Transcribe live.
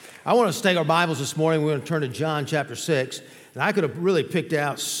I want us to take our Bibles this morning. We're going to turn to John chapter 6. And I could have really picked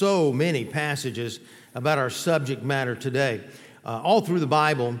out so many passages about our subject matter today. All through the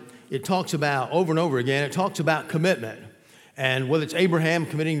Bible, it talks about, over and over again, it talks about commitment. And whether it's Abraham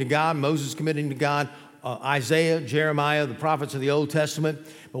committing to God, Moses committing to God, Isaiah, Jeremiah, the prophets of the Old Testament.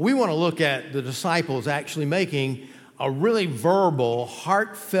 But we want to look at the disciples actually making a really verbal,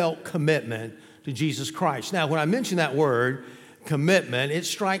 heartfelt commitment to Jesus Christ. Now, when I mention that word, commitment, it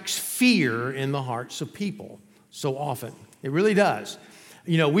strikes fear in the hearts of people so often. It really does.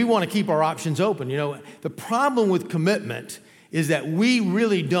 You know, we want to keep our options open. You know, the problem with commitment is that we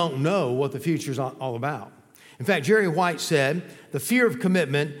really don't know what the future is all about. In fact, Jerry White said, the fear of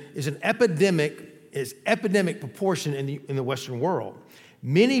commitment is epidemic proportion in the Western world.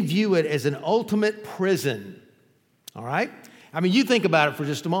 Many view it as an ultimate prison. All right? I mean, you think about it for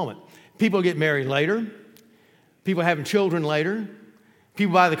just a moment. People get married later. People having children later.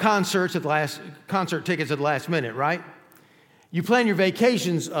 People buy the concert tickets at the last minute, right? You plan your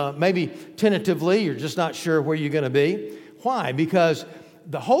vacations maybe tentatively. You're just not sure where you're going to be. Why? Because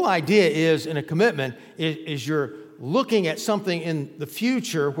the whole idea is in a commitment is you're looking at something in the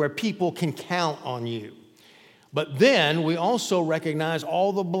future where people can count on you. But then we also recognize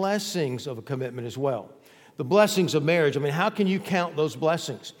all the blessings of a commitment as well. The blessings of marriage. I mean, how can you count those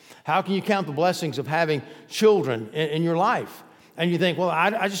blessings? How can you count the blessings of having children in your life? And you think, well,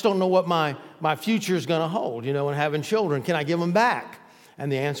 I just don't know what my future is going to hold, you know, and having children. Can I give them back?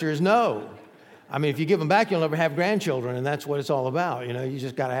 And the answer is no. I mean, if you give them back, you'll never have grandchildren, and that's what it's all about. You know, you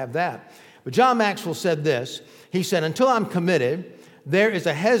just got to have that. But John Maxwell said this. He said, until I'm committed, there is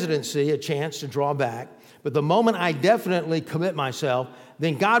a hesitancy, a chance to draw back. But the moment I definitely commit myself,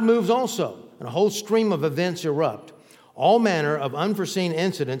 then God moves also, and a whole stream of events erupt. All manner of unforeseen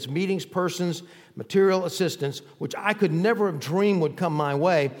incidents, meetings, persons, material assistance, which I could never have dreamed would come my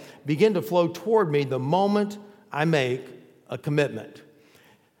way, begin to flow toward me the moment I make a commitment.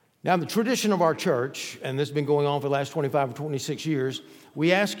 Now, the tradition of our church, and this has been going on for the last 25 or 26 years,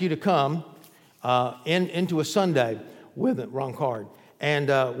 we ask you to come into a Sunday with it, wrong card,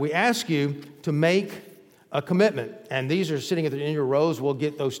 and we ask you to make a commitment. And these are sitting in your rows. We'll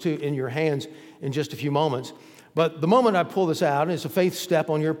get those two in your hands in just a few moments. But the moment I pull this out, it's a faith step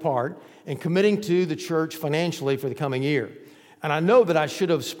on your part in committing to the church financially for the coming year. And I know that I should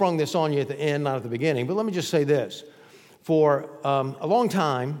have sprung this on you at the end, not at the beginning, but let me just say this. For a long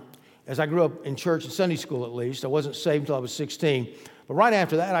time, as I grew up in church and Sunday school at least, I wasn't saved until I was 16, but right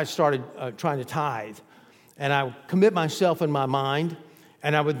after that I started trying to tithe. And I commit myself in my mind,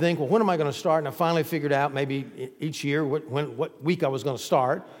 and I would think, well, when am I going to start? And I finally figured out maybe each year what week I was going to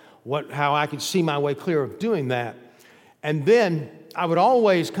start, how I could see my way clear of doing that. And then I would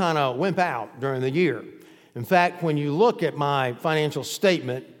always kind of wimp out during the year. In fact, when you look at my financial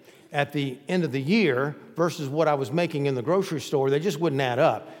statement at the end of the year versus what I was making in the grocery store, they just wouldn't add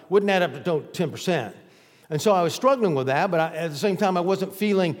up. Wouldn't add up to 10%. And so I was struggling with that, but at the same time, I wasn't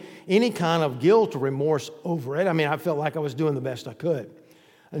feeling any kind of guilt or remorse over it. I mean, I felt like I was doing the best I could.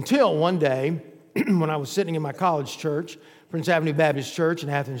 Until one day, when I was sitting in my college church, Prince Avenue Baptist Church in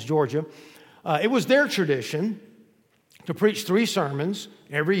Athens, Georgia, it was their tradition to preach 3 sermons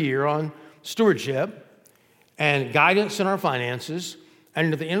every year on stewardship and guidance in our finances,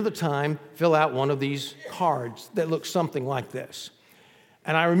 and at the end of the time, fill out one of these cards that looks something like this.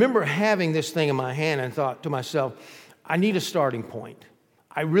 And I remember having this thing in my hand and thought to myself, I need a starting point.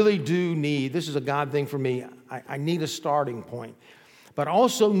 I really do need, this is a God thing for me, I need a starting point. But I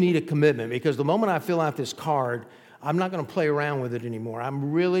also need a commitment, because the moment I fill out this card, I'm not going to play around with it anymore.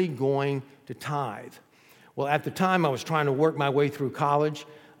 I'm really going to tithe. Well, at the time, I was trying to work my way through college.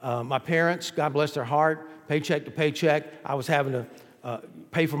 My parents, God bless their heart, paycheck to paycheck, I was having to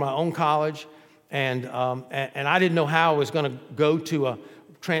pay for my own college. And I didn't know how I was going to go to a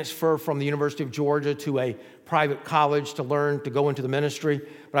transfer from the University of Georgia to a private college to learn to go into the ministry.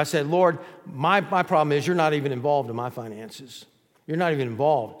 But I said, Lord, my problem is you're not even involved in my finances. You're not even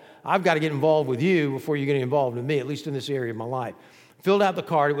involved. I've got to get involved with you before you get involved in me, at least in this area of my life. Filled out the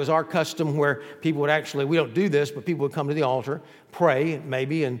card. It was our custom where people would actually, we don't do this, but people would come to the altar, pray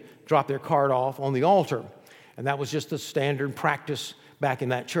maybe, and drop their card off on the altar. And that was just the standard practice back in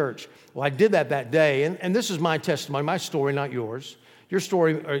that church. Well, I did that day, and this is my testimony, my story, not yours. Your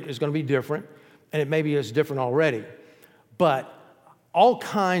story is going to be different, and it maybe is different already. But all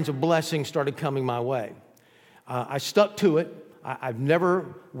kinds of blessings started coming my way. I stuck to it. I've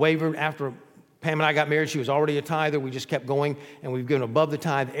never wavered. After Pam and I got married, she was already a tither. We just kept going, and we've given above the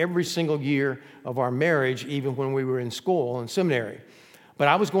tithe every single year of our marriage, even when we were in school and seminary. But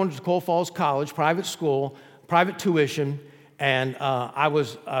I was going to Coal Falls College, private school, private tuition, and I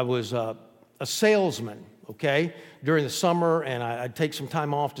was a salesman, okay, during the summer, and I'd take some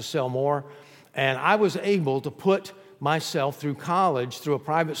time off to sell more, and I was able to put myself through college, through a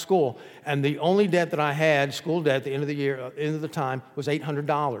private school, and the only debt that I had, school debt at the end of the year, end of the time, was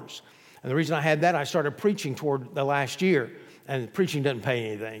 $800. And the reason I had that, I started preaching toward the last year, and preaching doesn't pay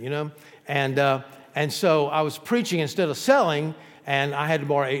anything, you know, and so I was preaching instead of selling, and I had to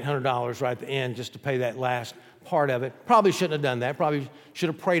borrow $800 right at the end just to pay that last part of it. Probably shouldn't have done that. Probably should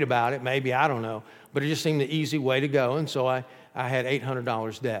have prayed about it, maybe, I don't know. But it just seemed the easy way to go, and so I had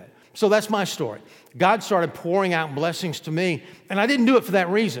 $800 debt. So that's my story. God started pouring out blessings to me, and I didn't do it for that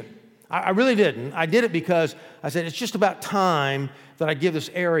reason. I really didn't. I did it because I said, it's just about time that I give this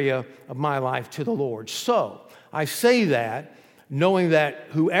area of my life to the Lord. So I say that knowing that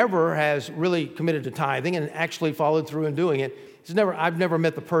whoever has really committed to tithing and actually followed through in doing it, I've never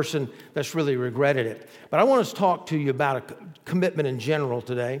met the person that's really regretted it. But I want to talk to you about a commitment in general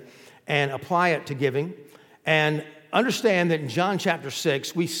today and apply it to giving. And understand that in John chapter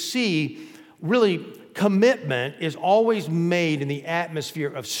 6, we see really commitment is always made in the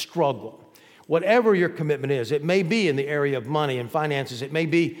atmosphere of struggle. Whatever your commitment is, it may be in the area of money and finances. It may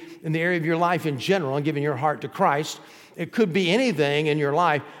be in the area of your life in general and giving your heart to Christ. It could be anything in your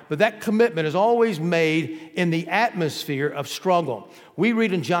life, but that commitment is always made in the atmosphere of struggle. We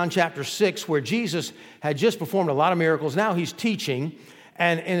read in John chapter 6 where Jesus had just performed a lot of miracles. Now he's teaching,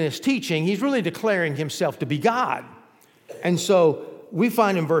 and in his teaching, he's really declaring himself to be God. And so we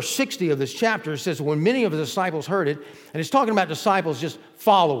find in verse 60 of this chapter, it says, when many of the disciples heard it, and it's talking about disciples, just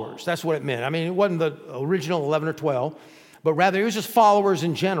followers. That's what it meant. I mean, it wasn't the original 11 or 12, but rather it was just followers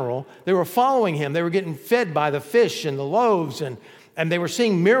in general. They were following him. They were getting fed by the fish and the loaves, and they were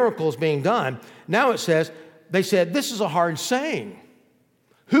seeing miracles being done. Now it says, they said, this is a hard saying.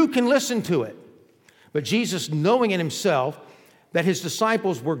 Who can listen to it? But Jesus, knowing in himself that his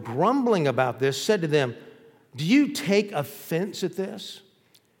disciples were grumbling about this, said to them, do you take offense at this?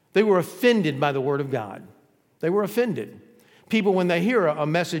 They were offended by the word of God. They were offended. People, when they hear a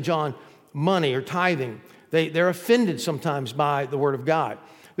message on money or tithing, they're offended sometimes by the word of God.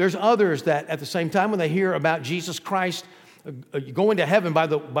 There's others that at the same time when they hear about Jesus Christ going to heaven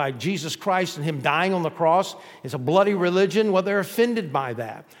by Jesus Christ and him dying on the cross, it's a bloody religion. Well, they're offended by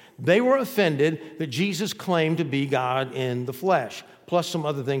that. They were offended that Jesus claimed to be God in the flesh, plus some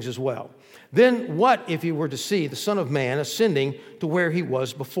other things as well. Then what if he were to see the Son of Man ascending to where he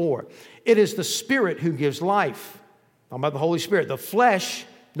was before? It is the Spirit who gives life. I'm about the Holy Spirit. The flesh,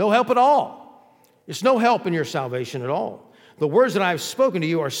 no help at all. It's no help in your salvation at all. The words that I have spoken to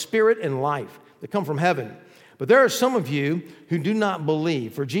you are spirit and life that come from heaven. But there are some of you who do not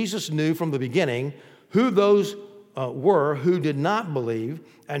believe, for Jesus knew from the beginning who those were who did not believe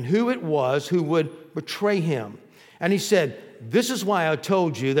and who it was who would betray him. And he said, this is why I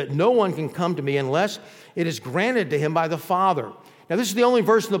told you that no one can come to me unless it is granted to him by the Father. Now, this is the only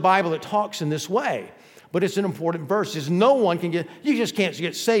verse in the Bible that talks in this way, but it's an important verse. It says no one can you just can't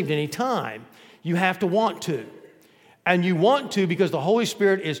get saved any time. You have to want to. And you want to because the Holy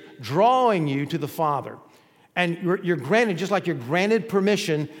Spirit is drawing you to the Father. And you're granted, just like you're granted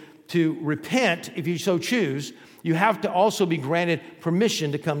permission to repent if you so choose, you have to also be granted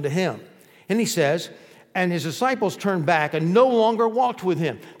permission to come to him. And he says, and his disciples turned back and no longer walked with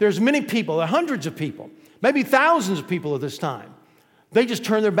him. There's many people, hundreds of people, maybe thousands of people at this time. They just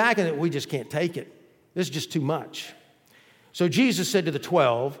turned their back and we just can't take it. This is just too much. So Jesus said to the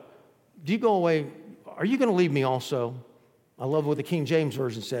 12, do you go away? Are you going to leave me also? I love what the King James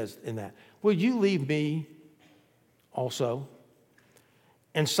Version says in that. Will you leave me also?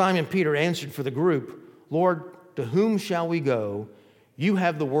 And Simon Peter answered for the group, Lord, to whom shall we go? You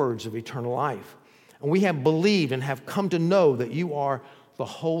have the words of eternal life. And we have believed and have come to know that you are the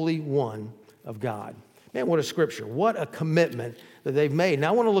Holy One of God. Man, what a scripture. What a commitment that they've made. Now,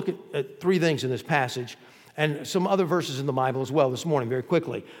 I want to look at three things in this passage and some other verses in the Bible as well this morning very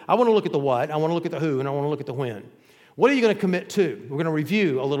quickly. I want to look at the what, I want to look at the who, and I want to look at the when. What are you going to commit to? We're going to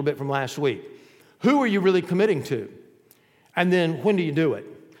review a little bit from last week. Who are you really committing to? And then when do you do it?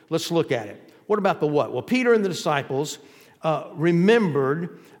 Let's look at it. What about the what? Well, Peter and the disciples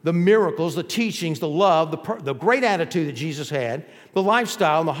remembered the miracles, the teachings, the love, the great attitude that Jesus had, the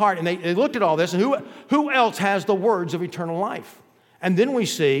lifestyle and the heart. And they looked at all this, and who else has the words of eternal life? And then we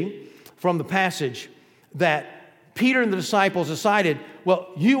see from the passage that Peter and the disciples decided, well,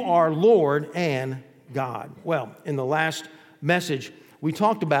 you are Lord and God. Well, in the last message we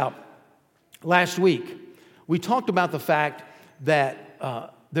talked about last week, we talked about the fact that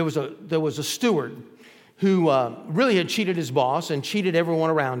there was a steward who really had cheated his boss and cheated everyone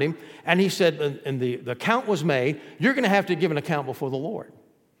around him. And he said, and the account was made, you're going to have to give an account before the Lord.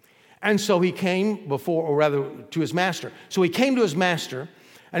 And so he came to his master. So he came to his master,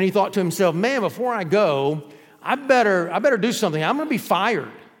 and he thought to himself, man, before I go, I better do something. I'm going to be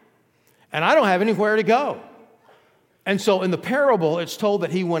fired, and I don't have anywhere to go. And so in the parable, it's told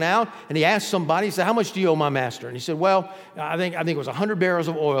that he went out and he asked somebody, he said, how much do you owe my master? And he said, well, I think it was 100 barrels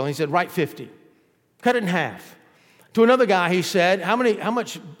of oil. And he said, write 50. Cut it in half. To another guy, he said, how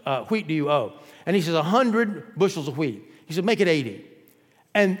much wheat do you owe? And he says, 100 bushels of wheat. He said, make it 80.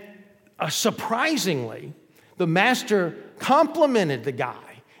 And surprisingly, the master complimented the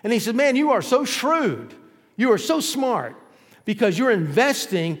guy. And he said, man, you are so shrewd. You are so smart. Because you're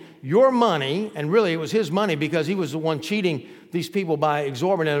investing your money, and really it was his money because he was the one cheating these people by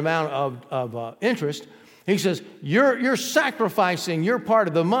exorbitant amount of interest. He says, you're sacrificing your part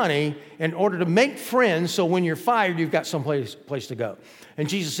of the money in order to make friends so when you're fired, you've got some place to go. And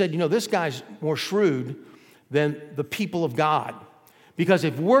Jesus said, this guy's more shrewd than the people of God. Because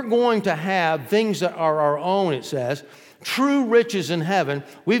if we're going to have things that are our own, it says, true riches in heaven,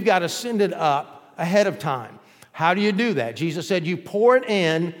 we've got to send it up ahead of time. How do you do that? Jesus said, you pour it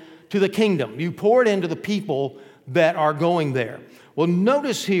in to the kingdom. You pour it into the people that are going there. Well,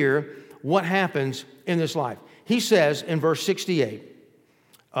 notice here what happens in this life. He says in verse 68,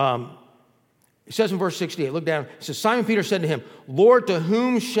 look down. It says, Simon Peter said to him, Lord, to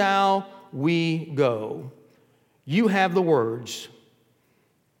whom shall we go? You have the words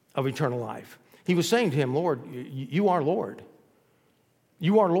of eternal life. He was saying to him, Lord, you are Lord.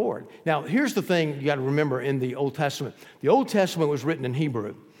 You are Lord. Now, here's the thing you got to remember in the Old Testament. The Old Testament was written in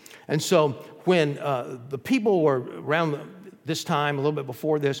Hebrew. And so when the people were around this time, a little bit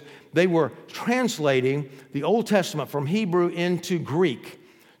before this, they were translating the Old Testament from Hebrew into Greek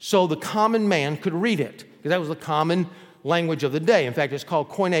so the common man could read it, because that was the common language of the day. In fact, it's called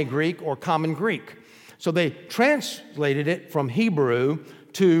Koine Greek or Common Greek. So they translated it from Hebrew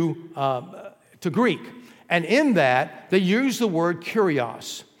to Greek. And in that, they use the word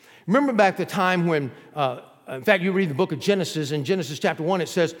kurios. Remember back the time when, in fact, you read the book of Genesis. In Genesis chapter 1, it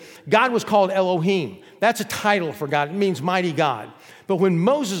says, God was called Elohim. That's a title for God. It means mighty God. But when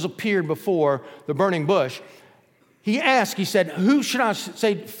Moses appeared before the burning bush, he said, who should I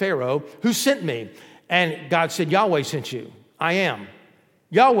say to Pharaoh, who sent me? And God said, Yahweh sent you. I am.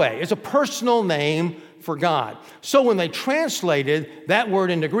 Yahweh is a personal name for God. So when they translated that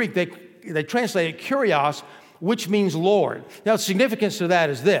word into Greek, they translated kurios, which means Lord. Now, the significance to that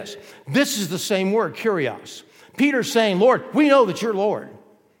is this. This is the same word, kurios. Peter's saying, Lord, we know that you're Lord.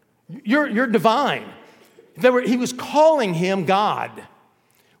 You're divine. He was calling him God.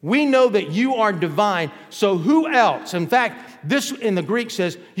 We know that you are divine, so who else? In fact, this in the Greek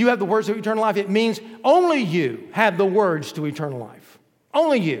says, you have the words of eternal life. It means only you have the words to eternal life.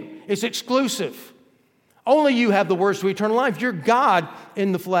 Only you. It's exclusive. Only you have the words to eternal life. You're God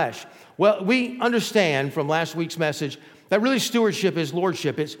in the flesh. Well, we understand from last week's message that really stewardship is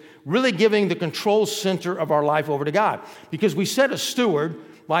lordship. It's really giving the control center of our life over to God. Because we said a steward,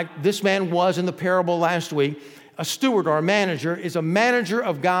 like this man was in the parable last week, a steward or a manager is a manager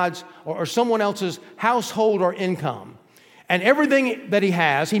of God's or someone else's household or income. And everything that he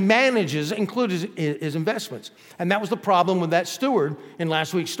has, he manages, including his investments. And that was the problem with that steward in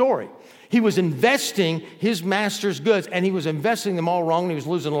last week's story. He was investing his master's goods, and he was investing them all wrong, and he was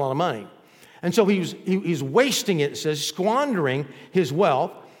losing a lot of money. And so he's wasting it, it says, squandering his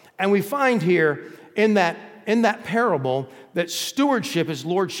wealth. And we find here in that parable that stewardship is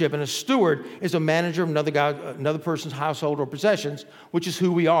lordship, and a steward is a manager of another person's household or possessions, which is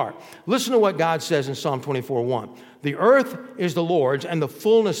who we are. Listen to what God says in Psalm 24:1. The earth is the Lord's, and the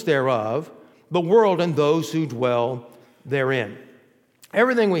fullness thereof, the world and those who dwell therein.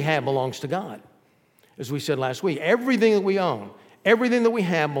 Everything we have belongs to God. As we said last week, everything that we own, everything that we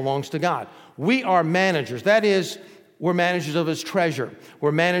have belongs to God. We are managers. That is, we're managers of His treasure.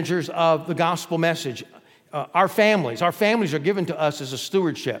 We're managers of the gospel message. Our families are given to us as a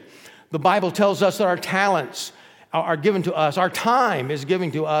stewardship. The Bible tells us that our talents are given to us. Our time is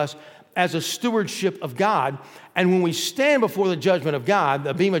given to us as a stewardship of God. And when we stand before the judgment of God,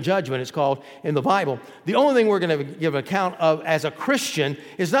 the Bema judgment it's called in the Bible, the only thing we're going to give an account of as a Christian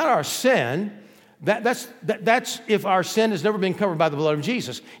is not our sin. That's if our sin has never been covered by the blood of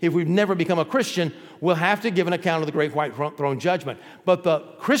Jesus. If we've never become a Christian, we'll have to give an account of the great white throne judgment. But the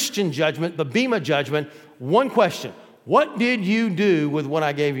Christian judgment, the Bema judgment, one question: what did you do with what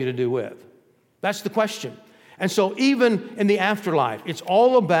I gave you to do with? That's the question. And so even in the afterlife, it's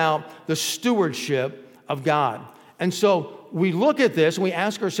all about the stewardship of God. And so we look at this and we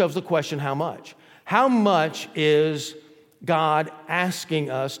ask ourselves the question, how much? How much is God asking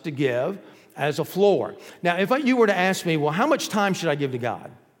us to give as a floor? Now, if you were to ask me, well, how much time should I give to God?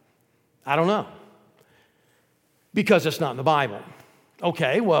 I don't know. Because it's not in the Bible.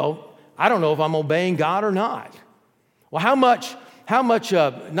 Okay, well, I don't know if I'm obeying God or not. Well, how much,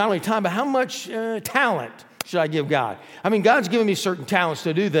 not only time, but how much talent should I give God? I mean, God's given me certain talents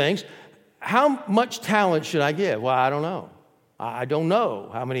to do things. How much talent should I give? Well, I don't know. I don't know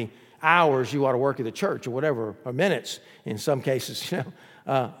how many hours you ought to work at the church or whatever, or minutes in some cases.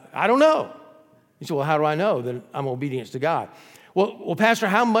 I don't know. You say, well, how do I know that I'm obedient to God? Well, Pastor,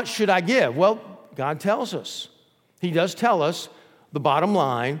 how much should I give? Well, God tells us. He does tell us the bottom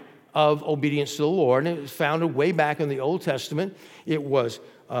line of obedience to the Lord, and it was founded way back in the Old Testament. It was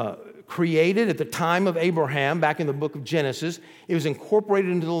created at the time of Abraham, back in the book of Genesis. It was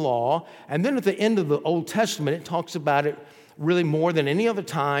incorporated into the law, and then at the end of the Old Testament, it talks about it really more than any other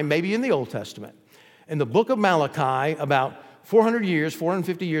time, maybe in the Old Testament. In the book of Malachi, about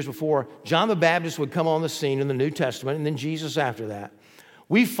 450 years before John the Baptist would come on the scene in the New Testament, and then Jesus after that,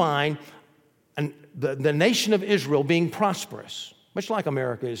 we find the nation of Israel being prosperous, much like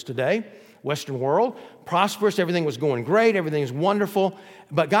America is today, Western world, prosperous, everything was going great, everything is wonderful.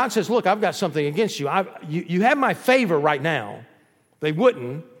 But God says, look, I've got something against you. You have my favor right now. They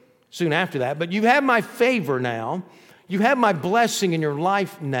wouldn't soon after that, but you have my favor now. You have my blessing in your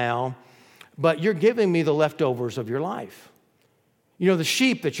life now, but you're giving me the leftovers of your life. You know, the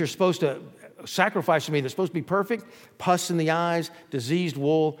sheep that you're supposed to sacrifice to me, they're supposed to be perfect, pus in the eyes, diseased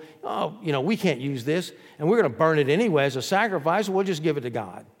wool. Oh, we can't use this, and we're going to burn it anyway as a sacrifice. We'll just give it to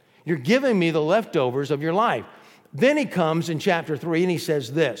God. You're giving me the leftovers of your life. Then he comes in chapter 3 and he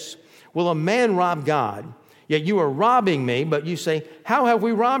says this, will a man rob God? Yet you are robbing me, but you say, how have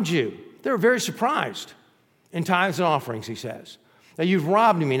we robbed you? They're very surprised. In tithes and offerings, he says. Now, you've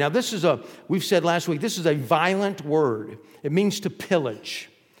robbed me. Now, we've said last week, this is a violent word. It means to pillage.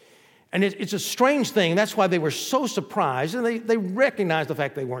 And it's a strange thing. That's why they were so surprised, and they recognized the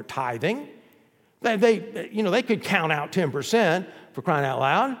fact they weren't tithing. They could count out 10% for crying out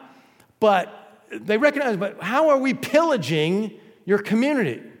loud, but they recognized, but how are we pillaging your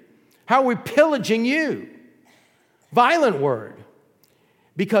community? How are we pillaging you? Violent word.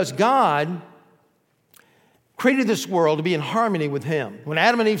 Because God created this world to be in harmony with Him. When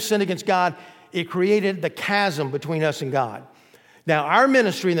Adam and Eve sinned against God, it created the chasm between us and God. Now, our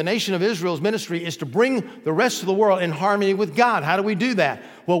ministry, the nation of Israel's ministry, is to bring the rest of the world in harmony with God. How do we do that?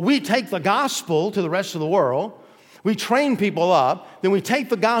 Well, we take the gospel to the rest of the world. We train people up. Then we take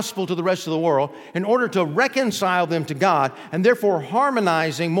the gospel to the rest of the world in order to reconcile them to God, and therefore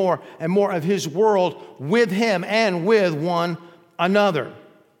harmonizing more and more of His world with Him and with one another.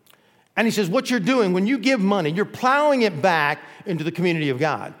 And he says, what you're doing, when you give money, you're plowing it back into the community of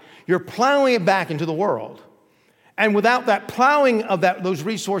God. You're plowing it back into the world. And without that plowing of those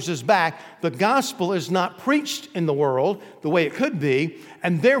resources back, the gospel is not preached in the world the way it could be,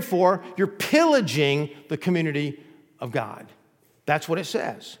 and therefore you're pillaging the community of God. That's what it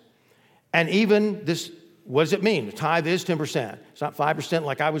says. And even this, what does it mean? The tithe is 10%. It's not 5%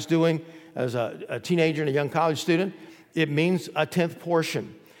 like I was doing as a teenager and a young college student. It means a 10th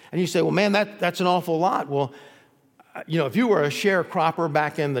portion. And you say, well, man, that's an awful lot. Well, if you were a sharecropper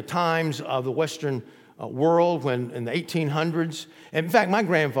back in the times of the Western world, when in the 1800s, and in fact, my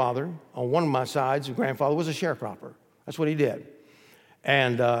grandfather, on one of my sides, grandfather was a sharecropper. That's what he did.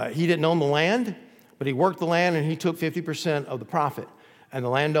 And he didn't own the land, but he worked the land and he took 50% of the profit. And the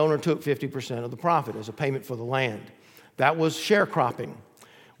landowner took 50% of the profit as a payment for the land. That was sharecropping.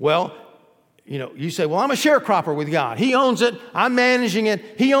 Well, you say, well, I'm a sharecropper with God. He owns it. I'm managing it.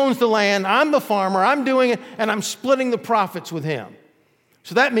 He owns the land. I'm the farmer. I'm doing it, and I'm splitting the profits with Him.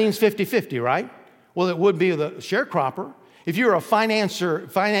 So that means 50-50, right? Well, it would be the sharecropper. If you're a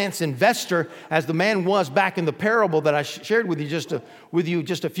finance investor, as the man was back in the parable that I shared with you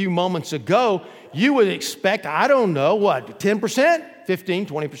just a few moments ago, you would expect, I don't know, what, 10%, 15,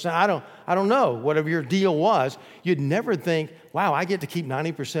 20%? I don't know. Whatever your deal was, you'd never think, wow, I get to keep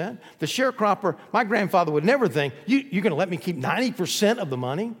 90%. The sharecropper, my grandfather would never think, you're going to let me keep 90% of the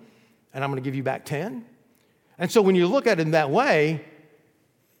money, and I'm going to give you back 10? And so when you look at it in that way,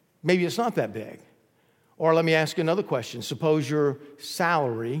 maybe it's not that big. Or let me ask you another question. Suppose your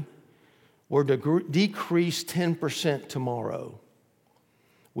salary were to decrease 10% tomorrow.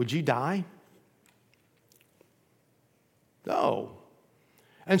 Would you die? No.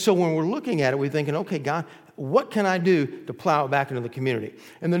 And so when we're looking at it, we're thinking, okay, God, what can I do to plow it back into the community?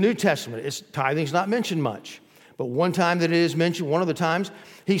 In the New Testament, tithing's not mentioned much. But one time that it is mentioned, one of the times,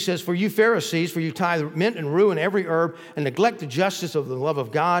 he says, for you Pharisees, for you tithe mint and rue and every herb and neglect the justice of the love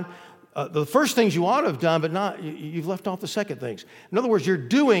of God, the first things you ought to have done, but not, you've left off the second things. In other words,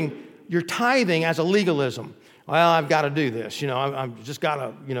 you're tithing as a legalism. Well, I've got to do this. I've just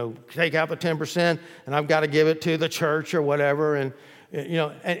got to, take out the 10% and I've got to give it to the church or whatever. And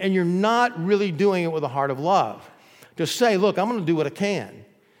you're not really doing it with a heart of love. To say, look, I'm going to do what I can.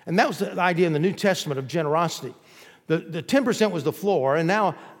 And that was the idea in the New Testament of generosity. The 10% was the floor, and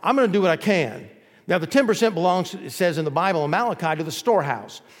now I'm going to do what I can. Now, the 10% belongs, it says in the Bible, in Malachi, to the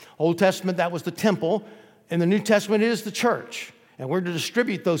storehouse. Old Testament, that was the temple. In the New Testament, it is the church. And we're to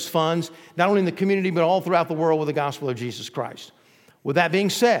distribute those funds, not only in the community, but all throughout the world with the gospel of Jesus Christ. With that being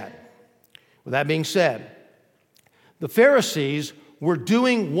said, the Pharisees were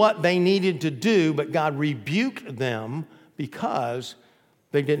doing what they needed to do, but God rebuked them because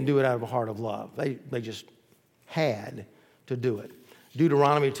they didn't do it out of a heart of love. They just had to do it.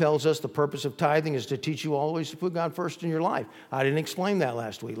 Deuteronomy tells us the purpose of tithing is to teach you always to put God first in your life. I didn't explain that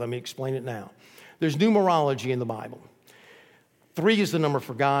last week. Let me explain it now. There's numerology in the Bible. 3 is the number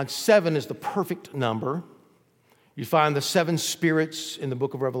for God. 7 is the perfect number. You find the 7 spirits in the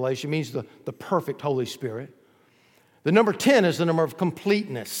book of Revelation. It means the perfect Holy Spirit. The number 10 is the number of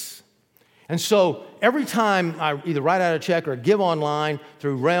completeness. And so every time I either write out a check or give online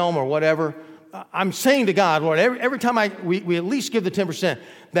through Realm or whatever, I'm saying to God, Lord, every time we at least give the 10%,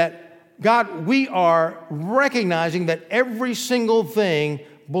 that God, we are recognizing that every single thing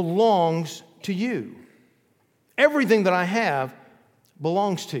belongs to you. Everything that I have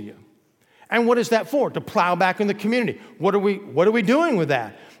belongs to you. And what is that for? To plow back in the community. What are we doing with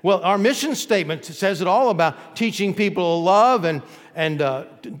that? Well, our mission statement says it all about teaching people to love and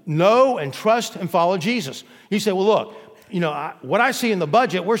know and trust and follow Jesus. You say, well, look, what I see in the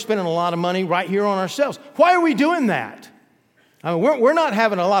budget, we're spending a lot of money right here on ourselves. Why are we doing that? I mean, we're not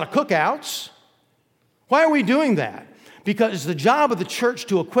having a lot of cookouts. Why are we doing that? Because it's the job of the church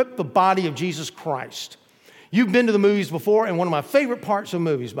to equip the body of Jesus Christ. You've been to the movies before, and one of my favorite parts of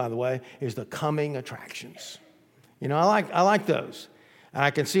movies, by the way, is the coming attractions. I like those. And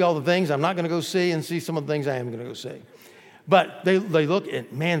I can see all the things I'm not going to go see and see some of the things I am going to go see. But they look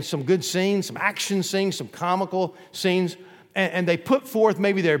at, man, some good scenes, some action scenes, some comical scenes, and they put forth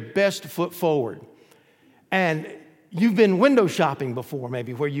maybe their best foot forward. And you've been window shopping before,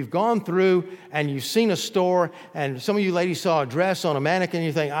 maybe, where you've gone through and you've seen a store, and some of you ladies saw a dress on a mannequin, and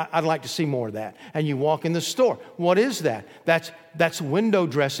you think, I'd like to see more of that. And you walk in the store. What is that? That's window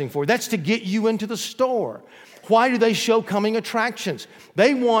dressing for you. That's to get you into the store. Why do they show coming attractions?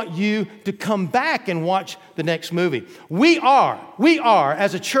 They want you to come back and watch the next movie. We are,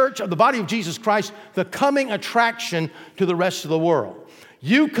 as a church of the body of Jesus Christ, the coming attraction to the rest of the world.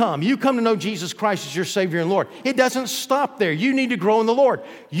 You come to know Jesus Christ as your Savior and Lord. It doesn't stop there. You need to grow in the Lord.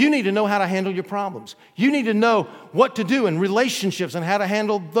 You need to know how to handle your problems. You need to know what to do in relationships and how to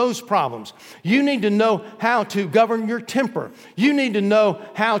handle those problems. You need to know how to govern your temper. You need to know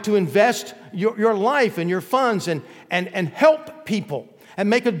how to invest your life and your funds and help people and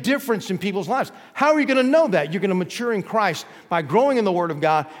make a difference in people's lives. How are you going to know that? You're going to mature in Christ by growing in the Word of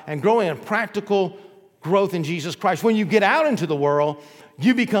God and growing in practical growth in Jesus Christ. When you get out into the world,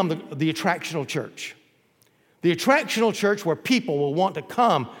 you become the attractional church. The attractional church where people will want to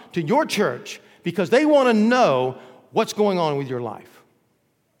come to your church because they want to know what's going on with your life.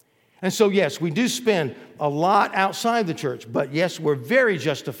 And so, yes, we do spend a lot outside the church, but yes, we're very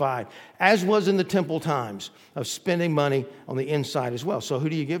justified, as was in the temple times, of spending money on the inside as well. So who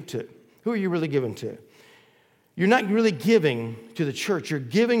do you give to? Who are you really giving to? You're not really giving to the church. You're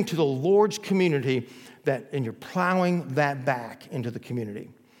giving to the Lord's community, and you're plowing that back into the community.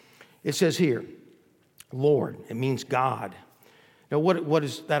 It says here, Lord. It means God. Now, what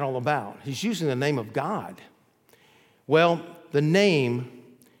is that all about? He's using the name of God. Well, the name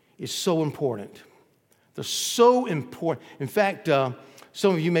is so important. They're so important. In fact,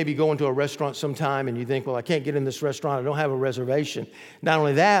 some of you may be going to a restaurant sometime and you think, well, I can't get in this restaurant. I don't have a reservation. Not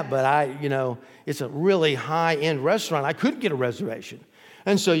only that, but it's a really high-end restaurant. I couldn't get a reservation.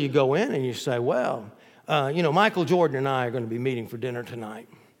 And so you go in and you say, well, Michael Jordan and I are going to be meeting for dinner tonight,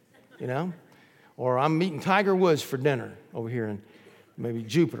 or I'm meeting Tiger Woods for dinner over here in maybe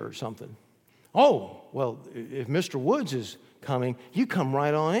Jupiter or something. Oh, well, if Mr. Woods is coming, you come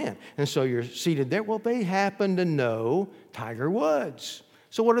right on in. And so you're seated there. Well, they happen to know Tiger Woods.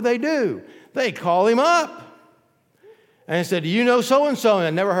 So what do? They call him up. And they said, do you know so-and-so? And I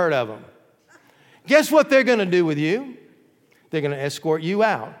never heard of him. Guess what they're going to do with you? They're going to escort you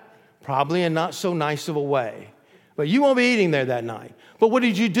out, probably in not so nice of a way. But you won't be eating there that night. But what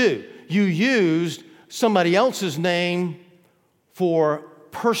did you do? You used somebody else's name for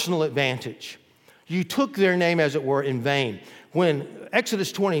personal advantage. You took their name, as it were, in vain. When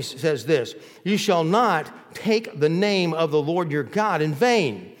Exodus 20 says this, you shall not take the name of the Lord your God in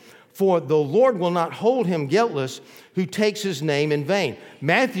vain, for the Lord will not hold him guiltless who takes his name in vain.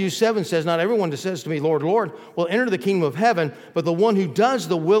 Matthew 7 says, not everyone that says to me, Lord, Lord, will enter the kingdom of heaven, but the one who does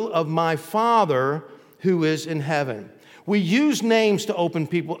the will of my Father who is in heaven. We use names to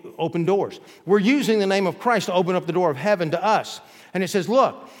open doors. We're using the name of Christ to open up the door of heaven to us. And it says,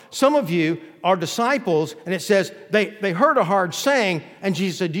 look, some of you are disciples, and it says they heard a hard saying, and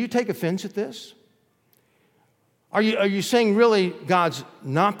Jesus said, do you take offense at this? Are you saying really God's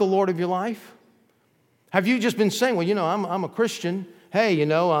not the Lord of your life? Have you just been saying, well, I'm a Christian. Hey,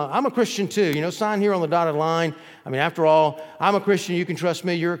 I'm a Christian too. Sign here on the dotted line. I mean, after all, I'm a Christian. You can trust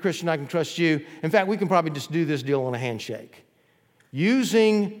me. You're a Christian. I can trust you. In fact, we can probably just do this deal on a handshake.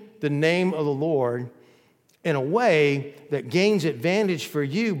 Using the name of the Lord in a way that gains advantage for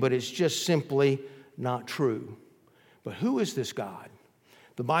you, but it's just simply not true. But who is this God?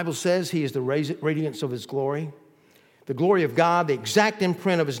 The Bible says he is the radiance of his glory, the glory of God, the exact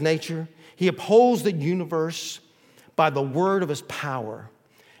imprint of his nature. He upholds the universe by the word of his power.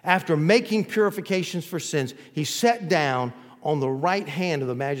 After making purifications for sins, he sat down on the right hand of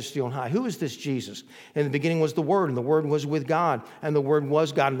the Majesty on high. Who is this Jesus? In the beginning was the Word, and the Word was with God, and the Word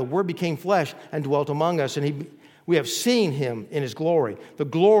was God, and the Word became flesh and dwelt among us, and we have seen him in his glory, the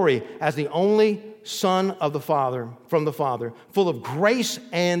glory as the only Son of the Father, from the Father, full of grace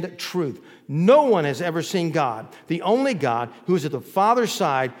and truth. No one has ever seen God, the only God who is at the Father's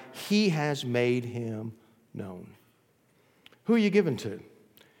side. He has made him known. Who are you giving to?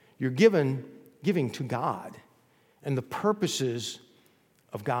 You're giving to God and the purposes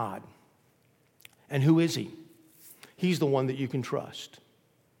of God. And who is he? He's the one that you can trust.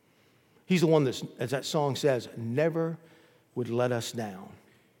 He's the one that, as that song says, never would let us down,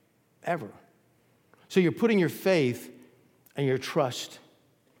 ever. So you're putting your faith and your trust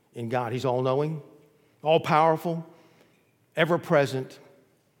in God. He's all-knowing, all-powerful, ever-present,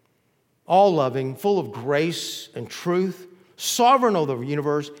 all-loving, full of grace and truth, sovereign over the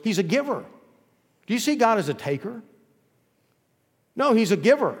universe. He's a giver. Do you see God as a taker? No, he's a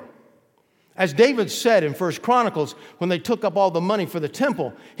giver. As David said in 1 Chronicles, when they took up all the money for the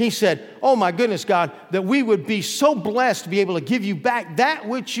temple, he said, oh my goodness, God, that we would be so blessed to be able to give you back that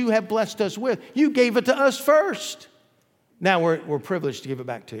which you have blessed us with. You gave it to us first. Now we're privileged to give it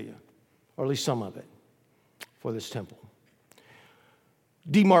back to you, or at least some of it, for this temple.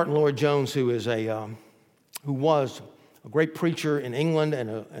 D. Martin Lloyd-Jones, who was a great preacher in England and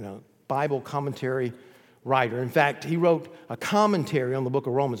a Bible commentary writer. In fact, he wrote a commentary on the book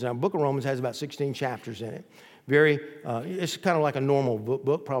of Romans. Now, the book of Romans has about 16 chapters in it. It's kind of like a normal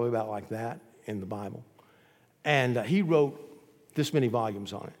book, probably about like that in the Bible. And he wrote this many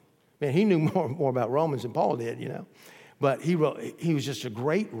volumes on it. Man, he knew more about Romans than Paul did, But he was just a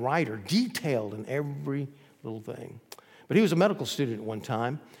great writer, detailed in every little thing. But he was a medical student at one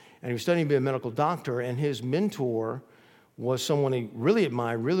time, and he was studying to be a medical doctor, and his mentor was someone he really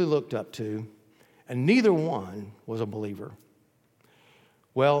admired, really looked up to, and neither one was a believer.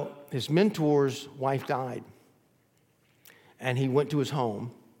 Well, his mentor's wife died, and he went to his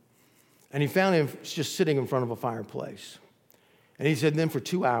home, and he found him just sitting in front of a fireplace. And he said, then for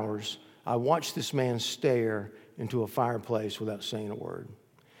 2 hours, I watched this man stare into a fireplace without saying a word.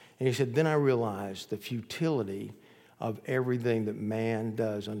 And he said, then I realized the futility of everything that man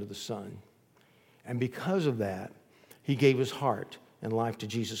does under the sun. And because of that, he gave his heart and life to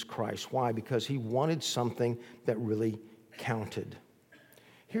Jesus Christ. Why? Because he wanted something that really counted.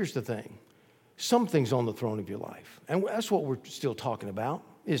 Here's the thing. Something's on the throne of your life. And that's what we're still talking about,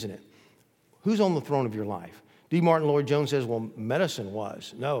 isn't it? Who's on the throne of your life? D. Martin Lloyd-Jones says, well, medicine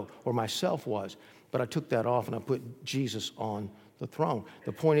was. No, or myself was. But I took that off and I put Jesus on the throne.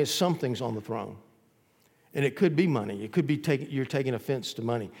 The point is, something's on the throne. And it could be money. It could be you're taking offense to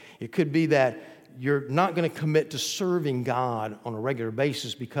money. It could be that you're not going to commit to serving God on a regular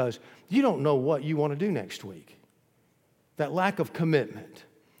basis because you don't know what you want to do next week. That lack of commitment.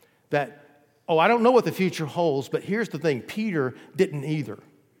 I don't know what the future holds, but here's the thing. Peter didn't either.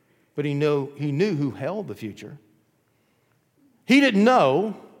 But he knew who held the future. He didn't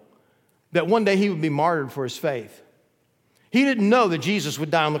know that one day he would be martyred for his faith. He didn't know that Jesus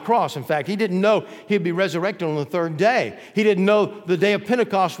would die on the cross. In fact, he didn't know he'd be resurrected on the third day. He didn't know the day of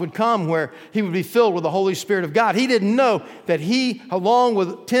Pentecost would come where he would be filled with the Holy Spirit of God. He didn't know that he, along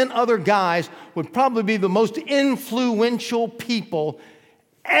with 10 other guys, would probably be the most influential people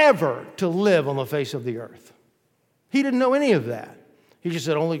ever to live on the face of the earth. He didn't know any of that. He just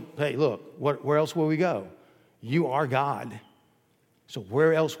said, hey, look, where else will we go? You are God. So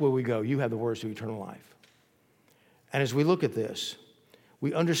where else will we go? You have the words to eternal life. And as we look at this,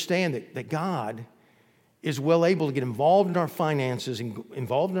 we understand that God is well able to get involved in our finances,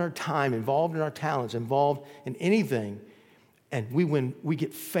 involved in our time, involved in our talents, involved in anything. And we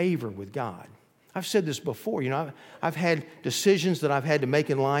get favor with God. I've said this before. I've had decisions that I've had to make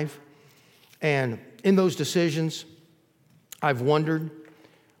in life. And in those decisions, I've wondered,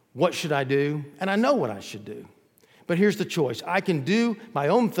 what should I do? And I know what I should do. But here's the choice. I can do my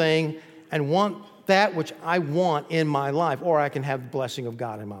own thing and want that which I want in my life, or I can have the blessing of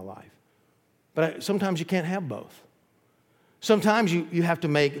God in my life. But sometimes you can't have both. Sometimes you have to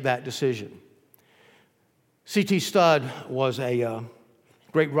make that decision. C.T. Studd was a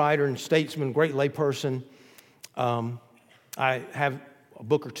great writer and statesman, great layperson. I have a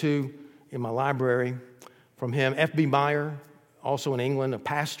book or two in my library from him. F.B. Meyer, also in England, a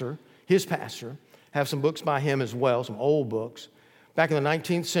pastor, his pastor, have some books by him as well, some old books. Back in the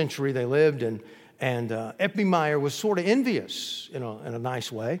 19th century, they lived, and F.B. Meyer was sort of envious, in a nice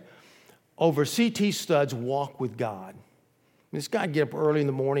way, over C.T. Studd's walk with God. This guy would get up early in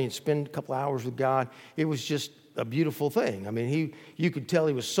the morning and spend a couple hours with God. It was just a beautiful thing. I mean, you could tell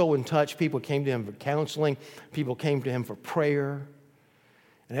he was so in touch. People came to him for counseling. People came to him for prayer.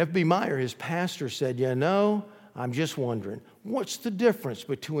 And F.B. Meyer, his pastor, said, I'm just wondering, what's the difference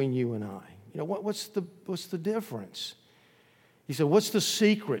between you and I? What's the difference? He said, what's the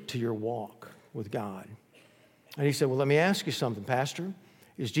secret to your walk with God? And he said, well, let me ask you something, Pastor.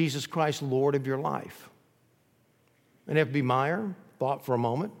 Is Jesus Christ Lord of your life? And F.B. Meyer thought for a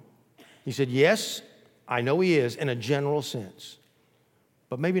moment. He said, yes, I know he is in a general sense,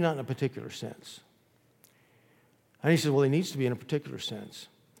 but maybe not in a particular sense. And he said, well, he needs to be in a particular sense.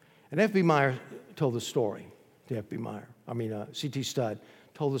 And F.B. Meyer told the story to C.T. Studd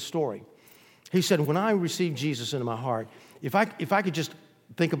told the story. He said, when I received Jesus into my heart, if I could just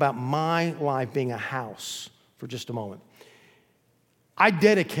think about my life being a house for just a moment, I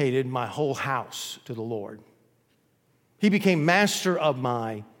dedicated my whole house to the Lord. He became master of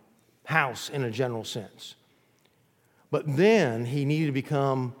my house in a general sense. But then he needed to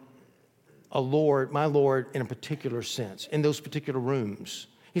become my Lord in a particular sense, in those particular rooms.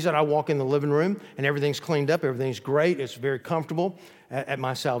 He said, I walk in the living room and everything's cleaned up, everything's great, it's very comfortable at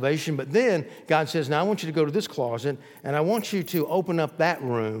my salvation. But then God says, now I want you to go to this closet and I want you to open up that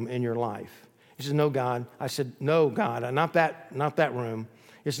room in your life. He said, no, God. I said, no, God, not that room.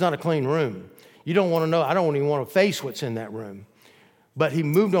 It's not a clean room. You don't want to know. I don't even want to face what's in that room. But he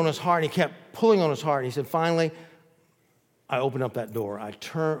moved on his heart. And he kept pulling on his heart. And he said, finally, I opened up that door. I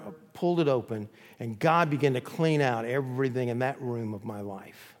pulled it open, and God began to clean out everything in that room of my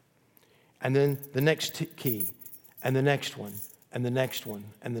life. And then the next key, and the next one, and the next one,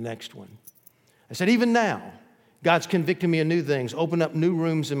 and the next one. I said, even now, God's convicting me of new things, open up new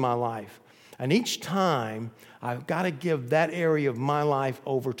rooms in my life. And each time, I've got to give that area of my life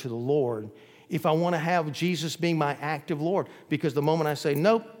over to the Lord if I want to have Jesus being my active Lord. Because the moment I say,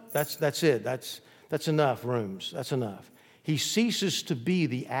 nope, that's it. That's enough rooms. That's enough. He ceases to be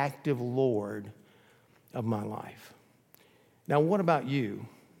the active Lord of my life. Now, what about you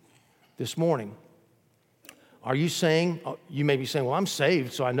this morning? Are you saying, you may be saying, well, I'm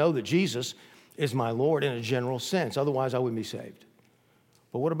saved, so I know that Jesus is my Lord in a general sense. Otherwise, I wouldn't be saved.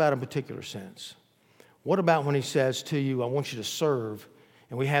 But what about in a particular sense? What about when he says to you, I want you to serve?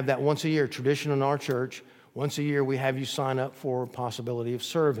 And we have that once a year, tradition in our church. Once a year, we have you sign up for a possibility of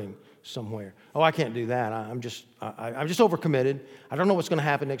serving somewhere. Oh, I can't do that. I'm just overcommitted. I don't know what's going to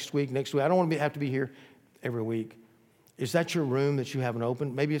happen next week. I don't want to have to be here every week. Is that your room that you haven't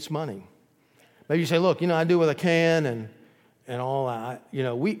opened? Maybe it's money. Maybe you say, look, I do what I can and all that.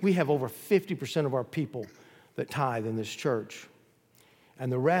 We have over 50% of our people that tithe in this church.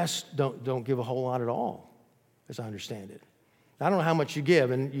 And the rest don't give a whole lot at all, as I understand it. I don't know how much you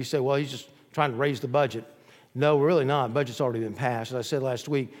give, and you say, well, he's just trying to raise the budget. No, we're really not. The budget's already been passed. As I said last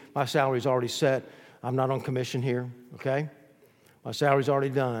week, my salary's already set. I'm not on commission here, okay? My salary's already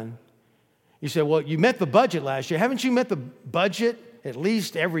done. You say, well, you met the budget last year. Haven't you met the budget at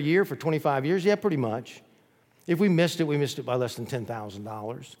least every year for 25 years? Yeah, pretty much. If we missed it by less than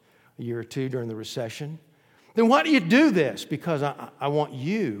 $10,000 a year or two during the recession. Then why do you do this? Because I want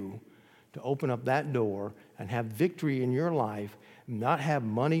you to open up that door and have victory in your life, not have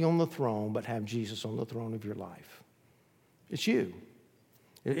money on the throne, but have Jesus on the throne of your life. It's you.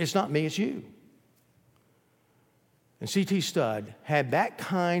 It's not me, it's you. And C.T. Studd had that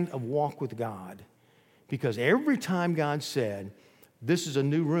kind of walk with God because every time God said, this is a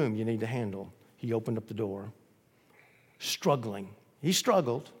new room you need to handle, he opened up the door. Struggling. He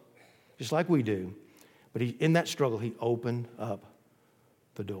struggled, just like we do. But in that struggle, he opened up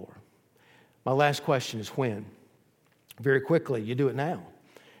the door. My last question is when? Very quickly, you do it now.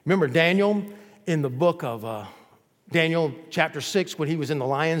 Remember Daniel in the book of Daniel chapter 6 when he was in the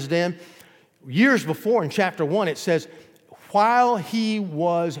lion's den? Years before in chapter 1 it says, while he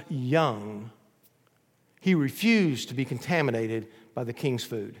was young, he refused to be contaminated by the king's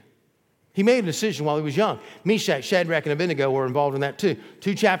food. He made a decision while he was young. Meshach, Shadrach, and Abednego were involved in that too.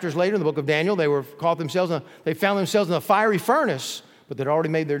 2 chapters later in the book of Daniel, they found themselves in a fiery furnace, but they'd already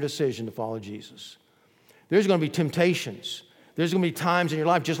made their decision to follow Jesus. There's going to be temptations. There's going to be times in your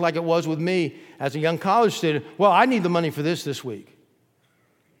life, just like it was with me as a young college student. Well, I need the money for this week.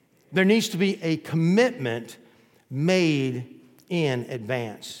 There needs to be a commitment made in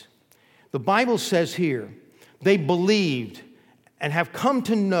advance. The Bible says here, they believed and have come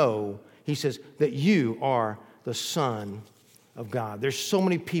to know, he says, that you are the Son of God. There's so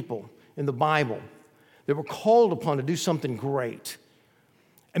many people in the Bible that were called upon to do something great.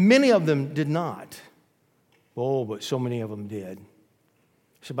 And many of them did not. Oh, but so many of them did.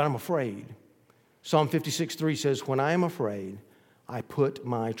 He said, but I'm afraid. Psalm 56:3 says, when I am afraid, I put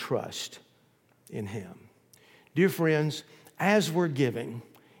my trust in him. Dear friends, as we're giving,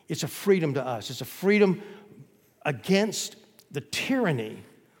 it's a freedom to us. It's a freedom against the tyranny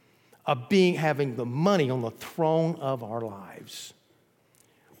of having the money on the throne of our lives.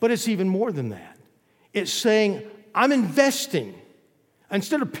 But it's even more than that. It's saying, I'm investing.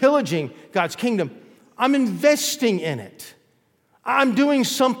 Instead of pillaging God's kingdom, I'm investing in it. I'm doing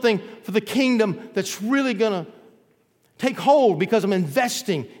something for the kingdom that's really going to take hold because I'm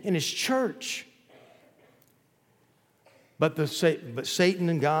investing in his church. But Satan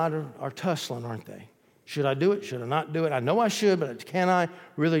and God are tussling, aren't they? Should I do it? Should I not do it? I know I should, but can I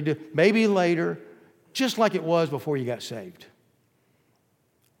really do it? Maybe later, just like it was before you got saved.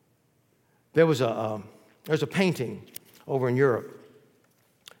 There's a painting over in Europe,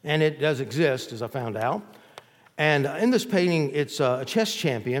 and it does exist, as I found out. And in this painting, it's a chess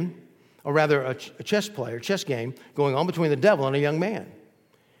champion, or rather a chess player, chess game, going on between the devil and a young man.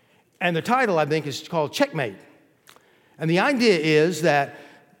 And the title, I think, is called Checkmate. And the idea is that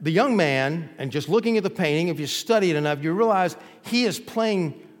the young man, and just looking at the painting, if you study it enough, you realize he is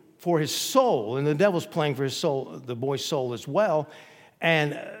playing for his soul, and the devil's playing for his soul, the boy's soul as well.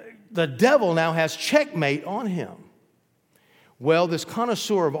 And the devil now has checkmate on him. Well, this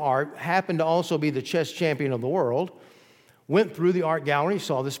connoisseur of art happened to also be the chess champion of the world, went through the art gallery,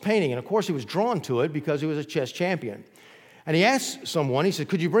 saw this painting, and of course he was drawn to it because he was a chess champion. And he asked someone, he said,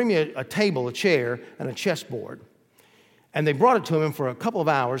 could you bring me a table, a chair, and a chessboard? And they brought it to him for a couple of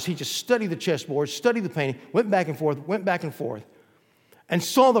hours. He just studied the chessboard, studied the painting, went back and forth, and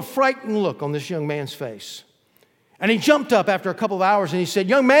saw the frightened look on this young man's face. And he jumped up after a couple of hours and he said,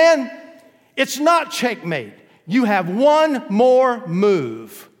 young man, it's not checkmate. You have one more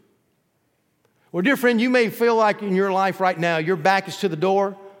move. Well, dear friend, you may feel like in your life right now, your back is to the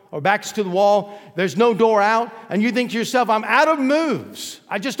door or back is to the wall. There's no door out. And you think to yourself, I'm out of moves.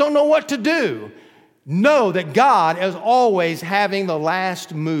 I just don't know what to do. Know that God is always having the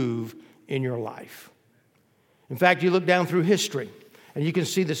last move in your life. In fact, you look down through history and you can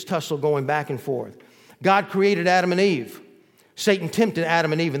see this tussle going back and forth. God created Adam and Eve. Satan tempted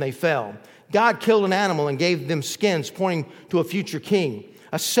Adam and Eve and they fell. God killed an animal and gave them skins pointing to a future king,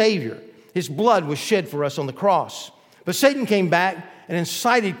 a savior. His blood was shed for us on the cross. But Satan came back and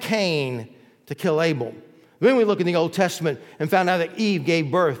incited Cain to kill Abel. Then we look in the Old Testament and found out that Eve gave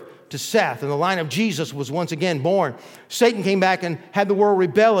birth to Seth, and the line of Jesus was once again born. Satan came back and had the world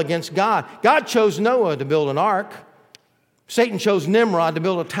rebel against God. God chose Noah to build an ark. Satan chose Nimrod to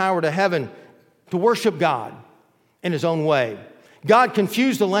build a tower to heaven to worship God in his own way. God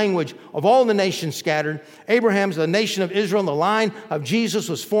confused the language of all the nations scattered. Abraham's the nation of Israel, and the line of Jesus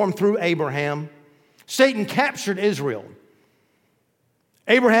was formed through Abraham. Satan captured Israel,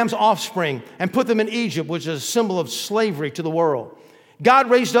 Abraham's offspring, and put them in Egypt, which is a symbol of slavery to the world.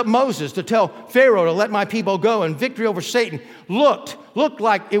 God raised up Moses to tell Pharaoh to let my people go, and victory over Satan looked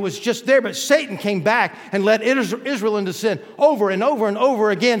like it was just there, but Satan came back and led Israel into sin over and over and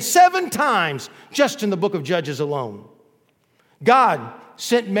over again, 7 times just in the book of Judges alone. God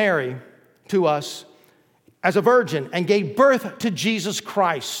sent Mary to us as a virgin and gave birth to Jesus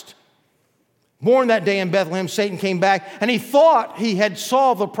Christ. Born that day in Bethlehem, Satan came back and he thought he had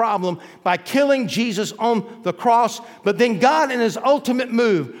solved the problem by killing Jesus on the cross. But then God, in his ultimate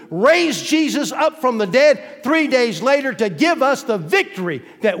move, raised Jesus up from the dead 3 days later to give us the victory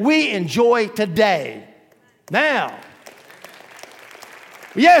that we enjoy today. Now,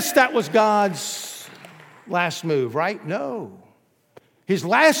 yes, that was God's last move, right? No. His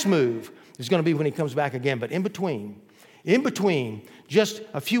last move is going to be when he comes back again. But in between, just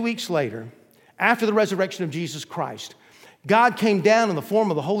a few weeks later, after the resurrection of Jesus Christ, God came down in the form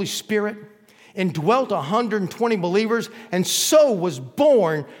of the Holy Spirit and dwelt 120 believers, and so was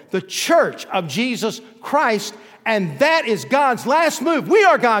born the church of Jesus Christ, and that is God's last move. We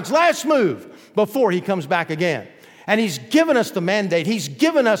are God's last move before He comes back again. And He's given us the mandate. He's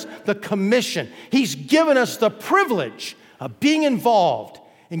given us the commission. He's given us the privilege of being involved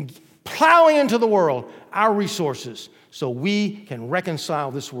in plowing into the world our resources so we can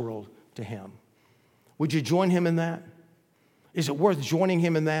reconcile this world to Him. Would you join Him in that? Is it worth joining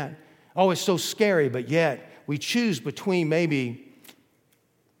Him in that? Oh, it's so scary, but yet we choose between maybe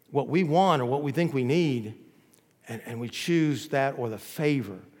what we want or what we think we need, and we choose that or the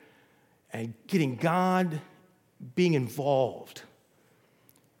favor and getting God being involved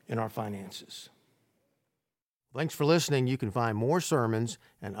in our finances. Thanks for listening. You can find more sermons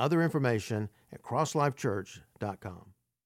and other information at crosslifechurch.com.